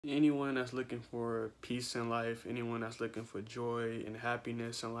Anyone that's looking for peace in life, anyone that's looking for joy and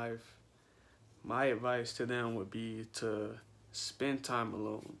happiness in life, my advice to them would be to spend time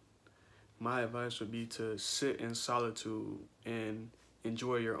alone. My advice would be to sit in solitude and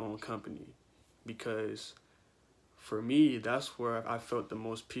enjoy your own company. Because for me, that's where I felt the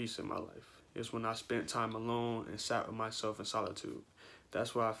most peace in my life, is when I spent time alone and sat with myself in solitude.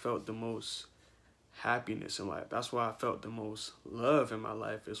 That's where I felt the most happiness in life. That's why I felt the most love in my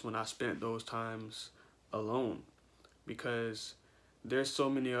life, is when I spent those times alone, because there's so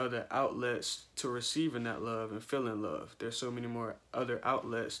many other outlets to receiving that love and feeling love. There's so many more other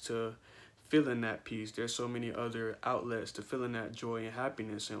outlets to feeling that peace. There's so many other outlets to feeling that joy and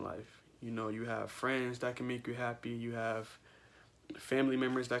happiness in life. You know, you have friends that can make you happy. You have family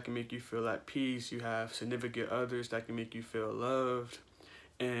members that can make you feel at peace. You have significant others that can make you feel loved.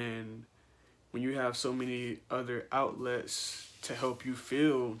 And when you have so many other outlets to help you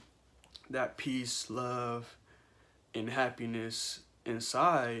feel that peace, love, and happiness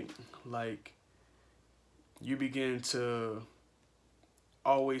inside, like, you begin to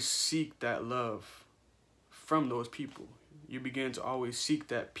always seek that love from those people. You begin to always seek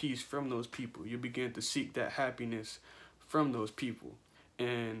that peace from those people. You begin to seek that happiness from those people.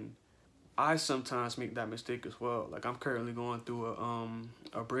 And I sometimes make that mistake as well. Like, I'm currently going through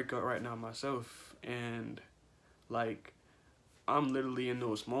a breakup right now myself, and like, I'm literally in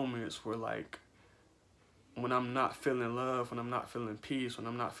those moments where, like, when I'm not feeling love, when I'm not feeling peace, when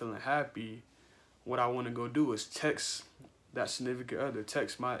I'm not feeling happy, what I want to go do is text that significant other,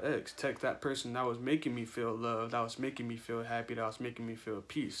 text my ex, text that person that was making me feel love, that was making me feel happy, that was making me feel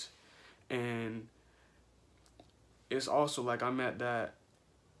peace. And it's also like I'm at a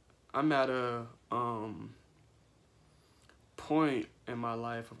point in my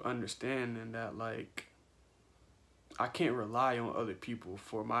life of understanding that, like, I can't rely on other people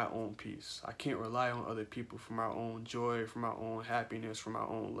for my own peace. I can't rely on other people for my own joy, for my own happiness, for my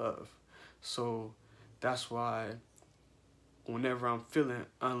own love. So that's why whenever I'm feeling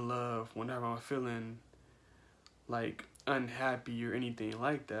unloved, whenever I'm feeling like unhappy or anything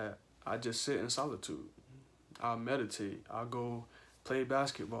like that, I just sit in solitude. I'll meditate. I'll go play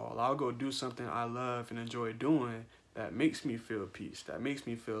basketball. I'll go do something I love and enjoy doing that makes me feel peace, that makes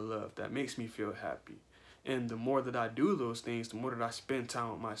me feel love, that makes me feel happy. And the more that I do those things, the more that I spend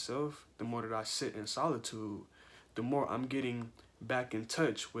time with myself, the more that I sit in solitude, the more I'm getting back in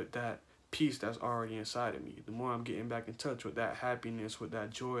touch with that peace that's already inside of me. The more I'm getting back in touch with that happiness, with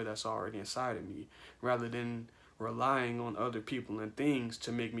that joy that's already inside of me, rather than relying on other people and things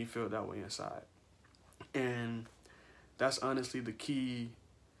to make me feel that way inside. And that's honestly the key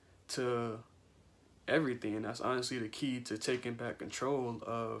to everything. And that's honestly the key to taking back control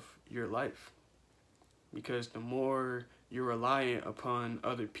of your life. Because the more you're reliant upon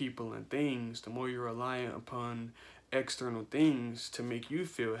other people and things, the more you're reliant upon external things to make you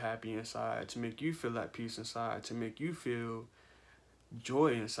feel happy inside, to make you feel that peace inside, to make you feel joy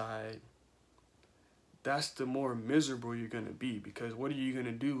inside, that's the more miserable you're going to be. Because what are you going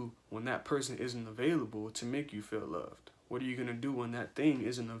to do when that person isn't available to make you feel loved? What are you going to do when that thing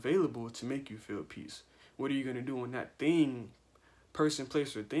isn't available to make you feel peace? What are you going to do when that thing, person,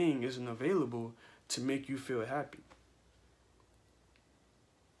 place, or thing isn't available to make you feel happy?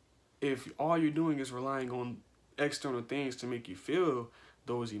 If all you're doing is relying on external things to make you feel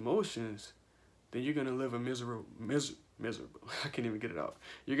those emotions, then you're going to live a miserable, I can't even get it out.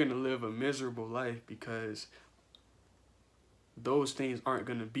 You're going to live a miserable life, because those things aren't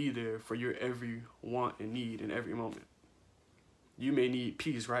going to be there for your every want and need in every moment. You may need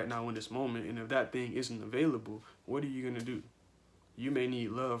peace right now in this moment, and if that thing isn't available, what are you going to do? You may need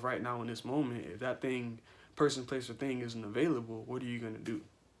love right now in this moment. If that thing, person, place, or thing isn't available, what are you going to do?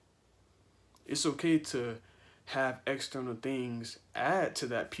 It's okay to have external things add to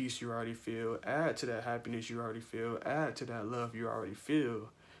that peace you already feel, add to that happiness you already feel, add to that love you already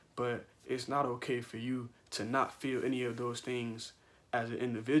feel. But it's not okay for you to not feel any of those things as an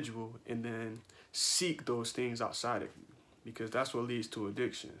individual and then seek those things outside of you, because that's what leads to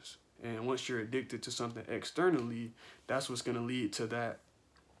addictions. And once you're addicted to something externally, that's what's going to lead to that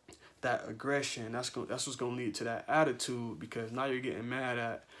aggression. That's what's going to lead to that attitude, because now you're getting mad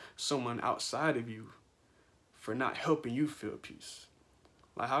at someone outside of you for not helping you feel peace.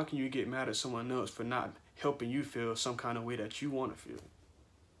 Like, how can you get mad at someone else for not helping you feel some kind of way that you want to feel?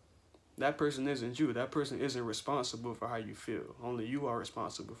 That person isn't you. That person isn't responsible for how you feel. Only you are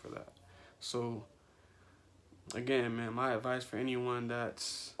responsible for that. So, again, man, my advice for anyone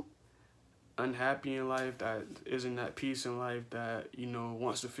that's unhappy in life, that isn't at peace in life, that, you know,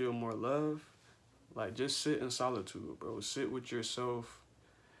 wants to feel more love, like, just sit in solitude, bro. Sit with yourself.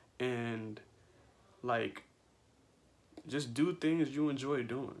 and like just do things you enjoy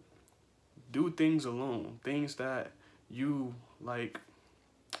doing. Do things alone, things that you like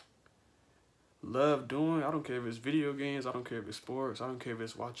love doing. I don't care if it's video games, I don't care if it's sports, I don't care if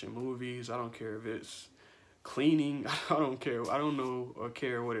it's watching movies, I don't care if it's cleaning, I don't care. I don't know or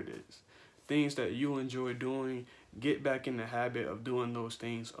care what it is. Things that you enjoy doing, get back in the habit of doing those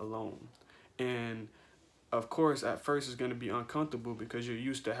things alone. And of course, at first it's going to be uncomfortable because you're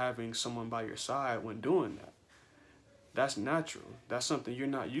used to having someone by your side when doing that. That's natural. That's something you're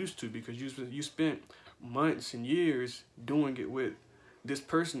not used to because you spent months and years doing it with this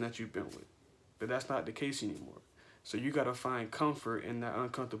person that you've been with. But that's not the case anymore. So you got to find comfort in that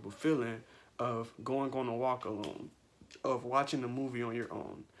uncomfortable feeling of going on a walk alone, of watching a movie on your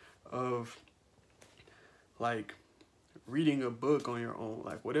own, of like reading a book on your own,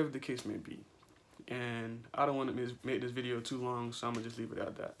 like whatever the case may be. And I don't want to make this video too long, so I'm going to just leave it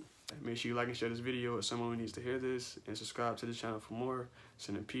at that. Make sure you like and share this video with someone who needs to hear this, and subscribe to the channel for more.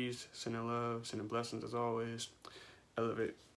 Sending peace, sending love, sending blessings as always. Elevate.